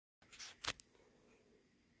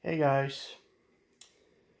Hey guys,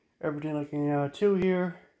 everything looking 2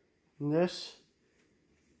 here, and this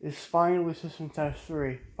is finally System Test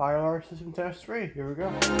 3. Fire alarm System Test 3, here we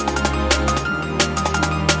go.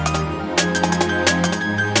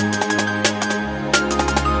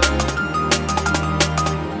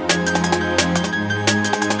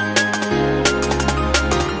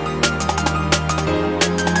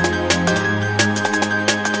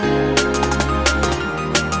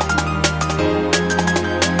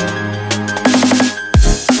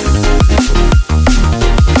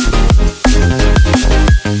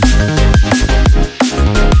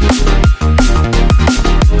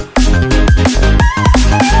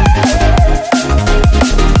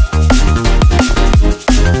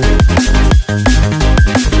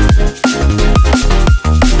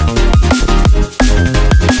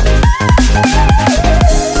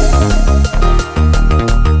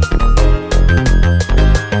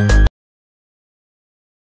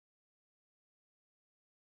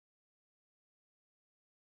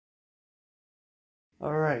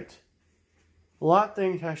 Alright, a lot of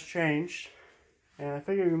things has changed, and I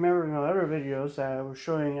figure you remember in the other videos that I was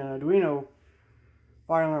showing an Arduino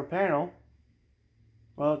fire alarm panel.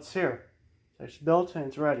 Well, it's here. It's built and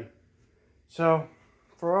it's ready. So,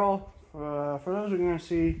 for those who are going to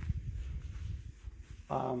see,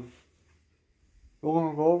 we're going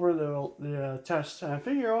to go over the test. And I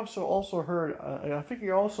think you're I think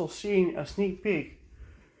you're also seeing a sneak peek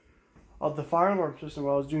of the fire alarm system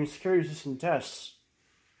while I was doing security system tests.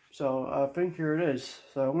 So I think here it is.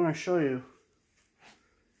 So I'm going to show you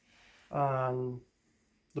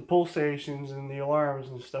the pull stations and the alarms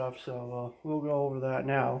and stuff. So we'll go over that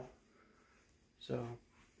now. So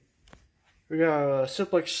we got a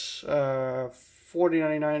Simplex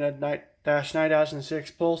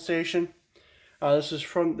 4099-9006 pull station. This is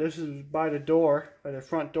by the door, by the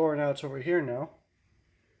front door. Now it's over here now.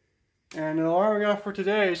 And the alarm we got for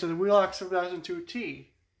today is the Wheelock 7002T.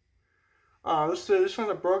 This one has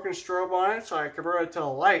a broken strobe on it, so I converted it to a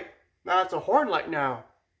light. Now it's a horn light now.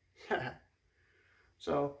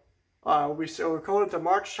 So we're coded to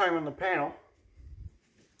March time on the panel.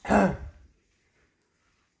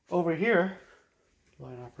 Over here,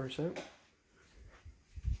 line up for a sec.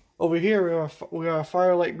 Over here we got a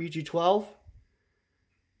Firelight BG12.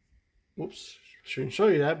 Whoops, shouldn't show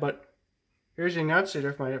you that, but here's the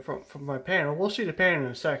annunciator from my panel. We'll see the panel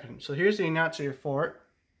in a second. So here's the annunciator for it.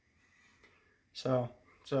 So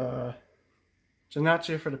it's an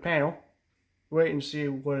annunciator for the panel. Wait and see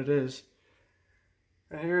what it is.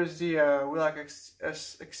 And here's the Wheelock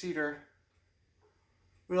Exceeder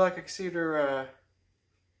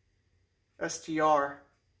STR.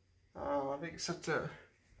 I think it's set to.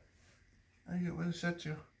 What is it set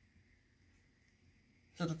to?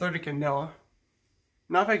 It's set to 30 candela.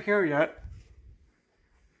 Nothing here yet.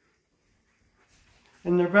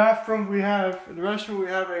 In the restroom we have a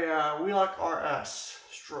Wheelock RS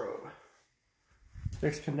strobe.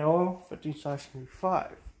 6 candela,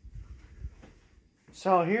 15/5.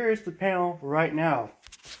 So here is the panel right now.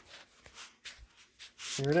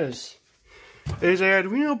 Here it is. It is an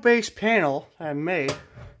Arduino based panel I made.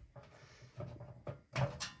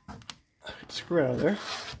 Screw it out of there.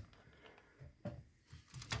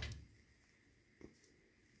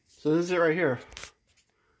 So this is it right here.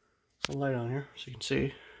 Some light on here so you can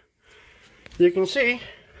see. You can see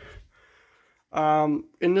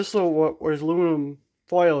in this little where this aluminum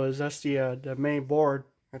foil is, that's the main board.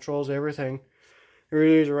 Controls everything. Here it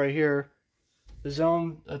is right here. The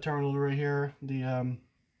zone terminal right here. The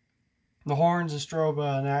horns, the strobe,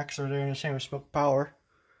 and axe are there, and the same with smoke power.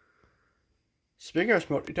 Speaking of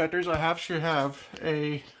smoke detectors, I should have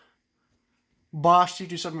a Bosch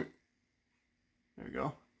D27. There we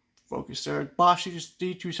go. Focus there. Bosch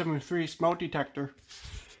D273 smoke detector,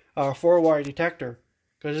 4-wire detector,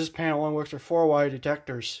 because this panel only works for 4-wire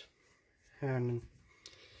detectors. And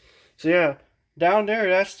so yeah, down there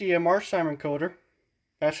that's the March time encoder.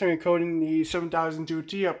 That's going to be encoding the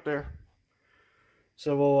 7002T up there.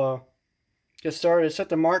 So we'll get started. Set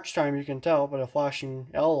the March time, you can tell by the flashing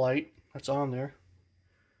L light that's on there.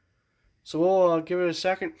 So we'll give it a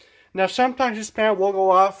second. Now sometimes this panel will go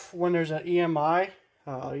off when there's an EMI.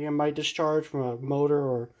 EMI discharge from a motor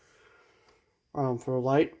or for a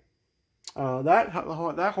light. That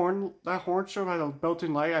horn strobe has a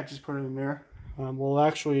built-in light. I just put it in there. We'll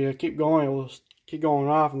actually keep going. It will keep going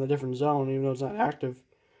off in a different zone, even though it's not active.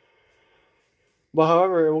 But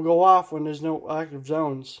however, it will go off when there's no active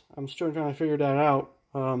zones. I'm still trying to figure that out.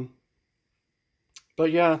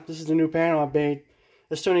 But yeah, this is the new panel I made.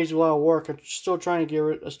 It still needs a lot of work. I'm still trying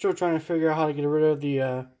to figure out how to get rid of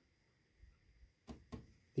the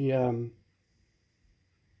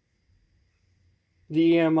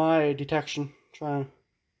the EMI detection. Trying to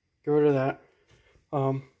get rid of that.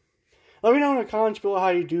 Let me know in the comments below how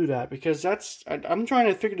you do that, because I'm trying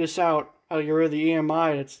to figure this out, how to get rid of the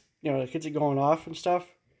EMI. It's, you know, it gets it going off and stuff.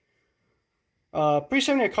 Please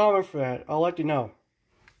send me a comment for that. I'll let you know.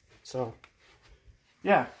 So,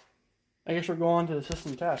 yeah. I guess we'll go on to the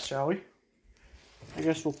system test, shall we? I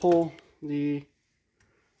guess we'll pull the...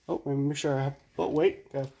 Oh, let me make sure I have... Oh,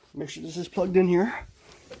 wait. Gotta make sure this is plugged in here.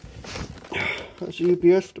 That's the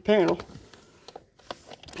UPS for the panel.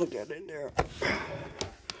 Plug that in there.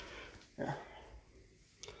 Yeah.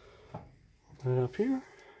 Open it up here.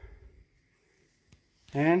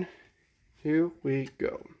 And here we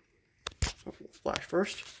go. So we'll flash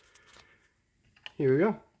first. Here we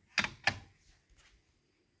go.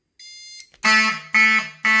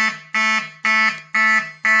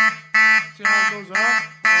 See how it goes off?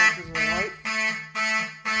 Because of the light.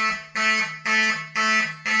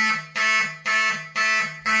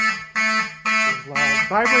 It's loud.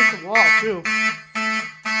 Vibrates the wall too.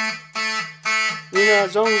 You know,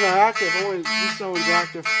 zones are active. Only this zone's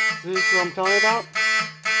active. Is this what I'm telling you about?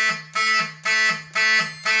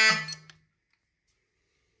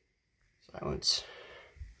 Silence.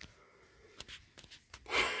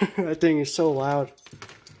 That thing is so loud.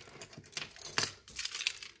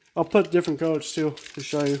 I'll put different codes too to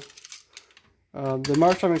show you. The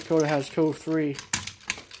march timing code has code 3.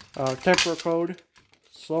 Temporal code,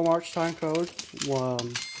 slow march time code.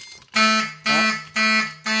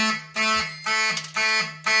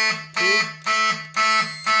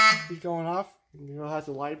 Keep going off. You know, it has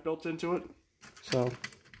the light built into it. So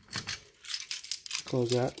close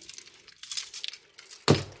that.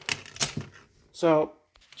 So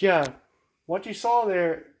yeah, what you saw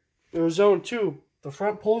there was zone 2, the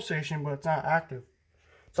front pull station, but it's not active.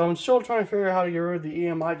 So I'm still trying to figure out how to get rid of the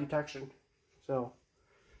EMI detection. So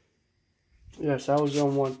yes, that was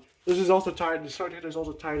zone 1. This is also tied, the start hit is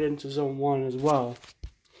also tied into zone 1 as well.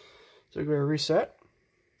 So we're going to reset.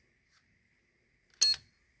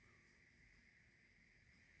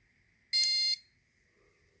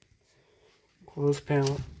 Close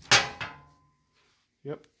panel.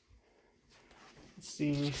 Yep. Let's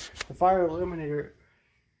see, the fire eliminator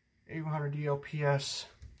 800 DLPS.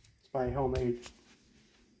 It's by Homemade.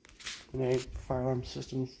 Fire alarm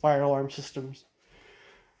systems.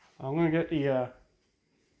 I'm gonna get the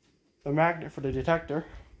magnet for the detector.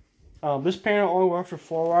 This panel only works for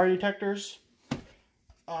 4-wire detectors. It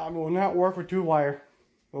will not work for 2-wire.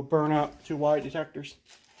 It will burn out 2-wire detectors.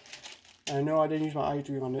 And I know I didn't use my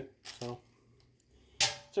Arduino on it, so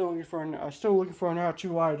still looking for another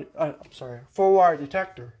 2-wire. 4-wire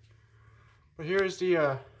detector. But here's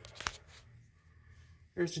the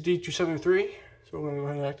D273. So we're gonna go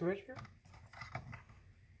ahead and activate it here.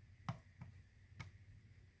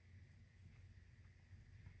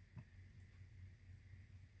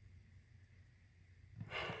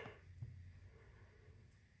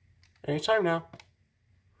 Anytime now.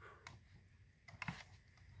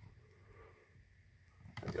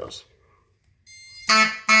 There it goes.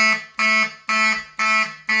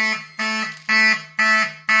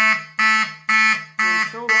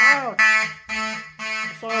 It's so loud.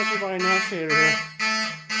 I saw it by an oscillator here.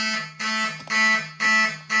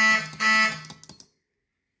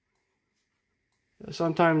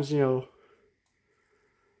 Sometimes, you know,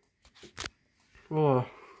 we'll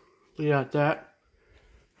leave out that.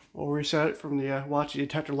 We'll reset it from the watch the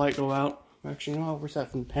detector light go out. Actually, no, I'll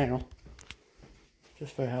reset from the panel.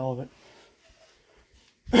 Just for the hell of it.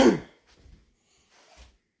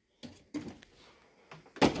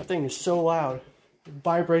 That thing is so loud. It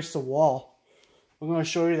vibrates the wall. I'm going to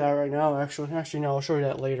show you that right now, actually. Actually, no, I'll show you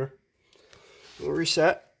that later. We'll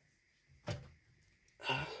reset.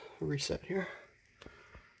 Reset here.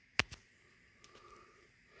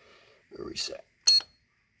 Reset.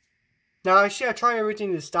 Now, I try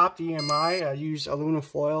everything to stop the EMI. I use aluminum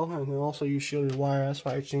foil and then also use shielded wire. That's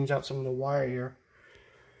why I changed out some of the wire here.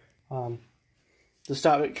 To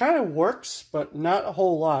stop it. It kind of works, but not a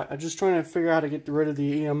whole lot. I'm just trying to figure out how to get rid of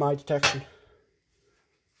the EMI detection.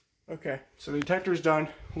 Okay, so the detector's done.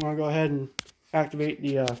 I'm going to go ahead and activate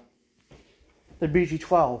the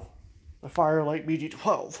BG12. The Firelight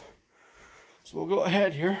BG12. So we'll go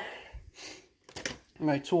ahead here.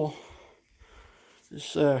 My tool.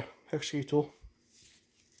 This execute tool.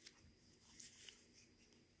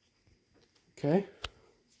 Okay.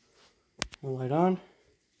 Light on.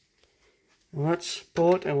 And let's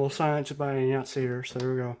pull it and we'll silence it by an outsider. So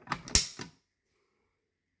there we go.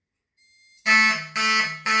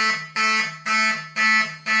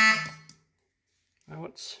 Now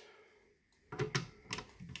let's.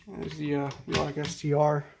 There's the log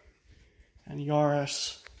STR and the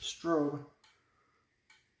RS strobe.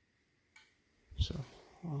 So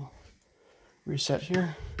I'll reset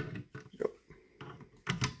here. Go.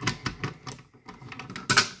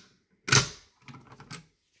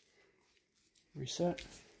 Reset.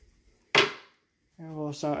 And well,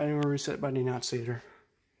 it's not anywhere reset by the not stator.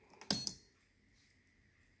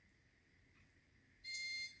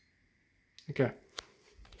 Okay.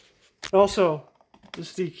 Also, this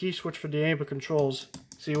is the key switch for the enable controls.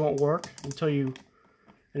 So it won't work until you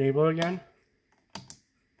enable it again.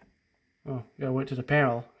 Oh, you gotta wait to the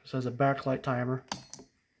panel. It says a backlight timer.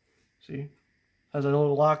 See? Has a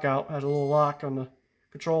little lockout, has a little lock on the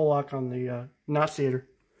control lock on the not stator.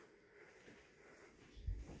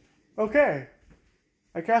 Okay.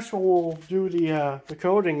 I guess we'll do the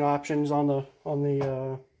coding options on the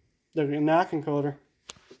NAC encoder.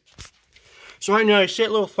 So right now I see a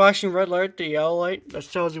little flashing red light, the yellow light, that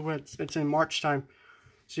tells you when it's in March time.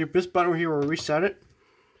 So this button here will reset it.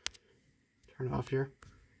 Turn it off here.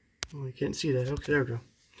 Oh, you can't see that. Okay, there we go.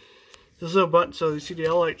 This little button, so you see the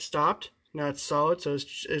yellow light stopped. Now it's solid, so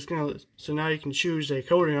it's gonna. So now you can choose a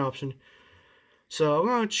coding option. So I'm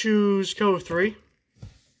gonna choose code 3.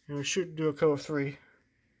 And I should do a code 3.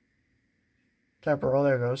 Temporal,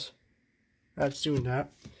 there it goes. That's doing that.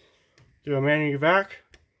 Do a manual vac.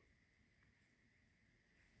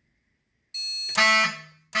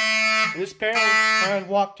 And this panel has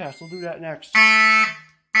walk test. We'll do that next. Set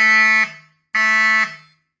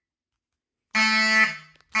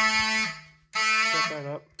that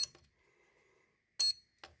up.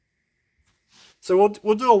 So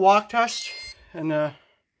we'll do a walk test, and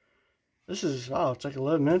this is it's like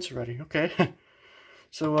 11 minutes already. Okay.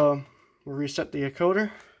 So we'll reset the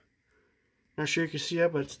encoder. Not sure you can see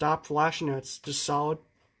it, but it stopped flashing. It's just solid.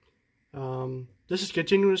 This is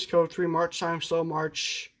continuous code 3 March time, slow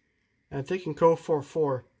march. And I'm thinking code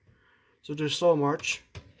 4-4. So do slow march.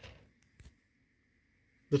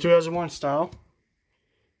 The 2001 style.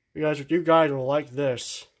 You guys will like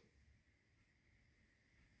this.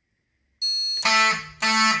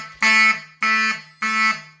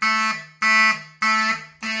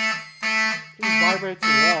 It vibrates the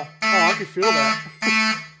wall. Oh, I can feel that.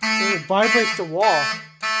 It vibrates the wall.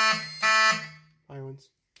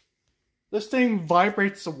 This thing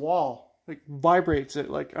vibrates the wall. Like, vibrates it.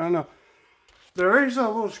 Like, I don't know. There is a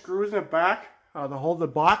little screws in the back to hold the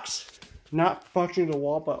box. Not puncturing the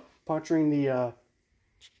wall, but puncturing the,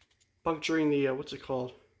 what's it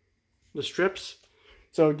called? The strips.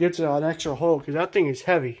 So it gets an extra hold, because that thing is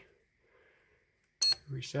heavy.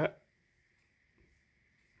 Reset.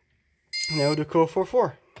 Now we'll do code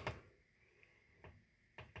 4-4.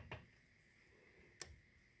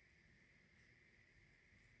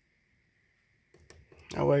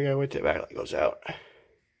 Oh, I gotta wait till the backlight goes out.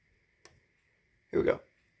 Here we go.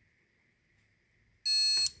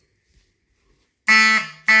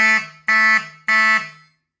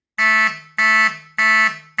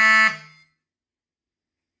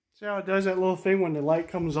 See how it does that little thing when the light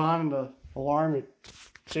comes on and the alarm?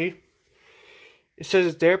 See? It says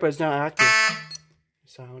it's there, but it's not active.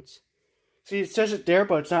 Sounds. See, it says it's there,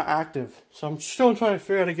 but it's not active. So I'm still trying to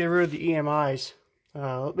figure out how to get rid of the EMIs.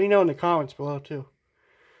 Let me know in the comments below too.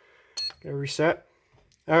 Gotta reset.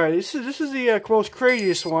 Alright, this is the most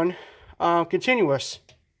craziest one. Continuous.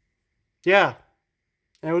 Yeah.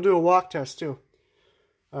 And we'll do a walk test too.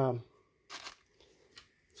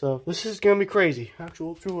 So this is gonna be crazy. Actually,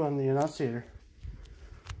 we'll do on the annunciator.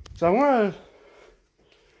 So I'm gonna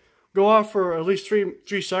go off for at least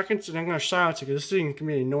three seconds, and I'm gonna silence it because this thing can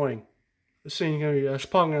be annoying. This thing gonna be. It's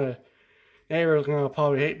probably gonna. Neighbor's gonna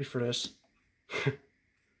probably hate me for this.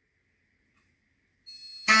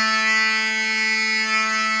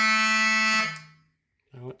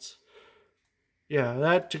 Yeah,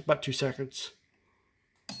 that took about 2 seconds.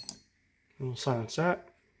 And we'll silence that.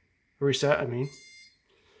 Reset, I mean.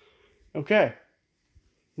 Okay.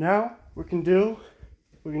 Now we can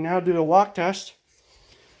now do the walk test.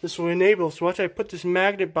 This will enable, so once I put this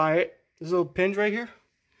magnet by it, this little pins right here,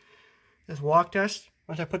 this walk test,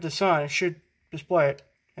 once I put this on, it should display it.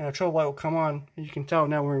 And a trouble light will come on. And you can tell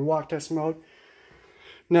now we're in walk test mode.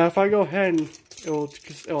 Now if I go ahead and it'll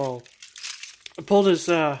pull this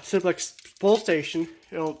simplex pull station,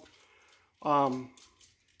 it'll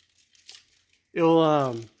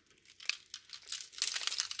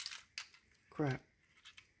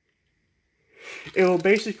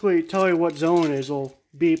basically tell you what zone it is. It'll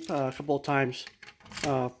beep a couple of times.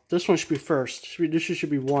 This one should be first. This should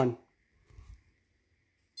be 1.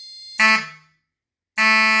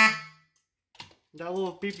 That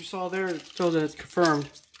little beep you saw there shows that it's confirmed.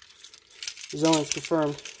 The zone is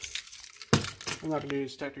confirmed. I'm not going to do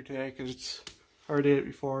this detector today because I already did it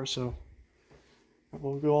before, so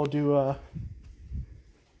we'll go do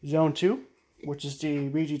zone 2, which is the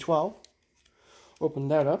BG12. Open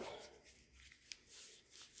that up.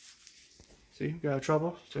 See, got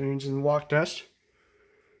trouble, so it means in walk test.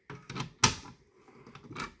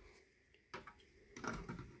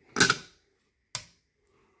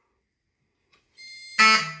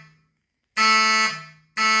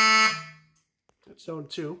 That's zone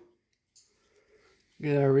 2.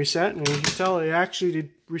 Get a reset, and you can tell it actually did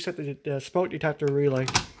reset the smoke detector relay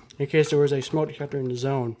in case there was a smoke detector in the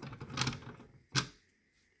zone.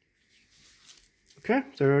 Okay,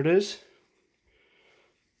 there it is.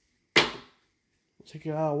 Let's take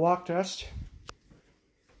a walk test.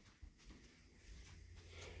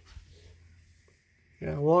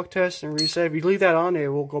 Yeah, walk test and reset. If you leave that on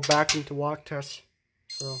there, we'll go back into walk test.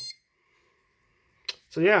 So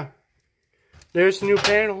yeah, there's the new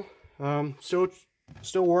panel.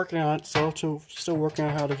 Still working on it. Still working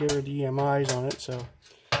on how to get rid of the EMIs on it. So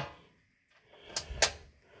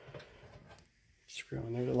screw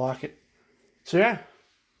on there to lock it. So yeah,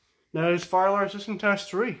 that is fire alarm system test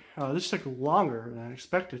 3. This took longer than I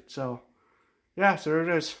expected. So yeah, so there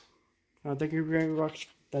it is. Thank you very much.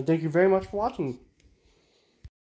 Thank you very much for watching.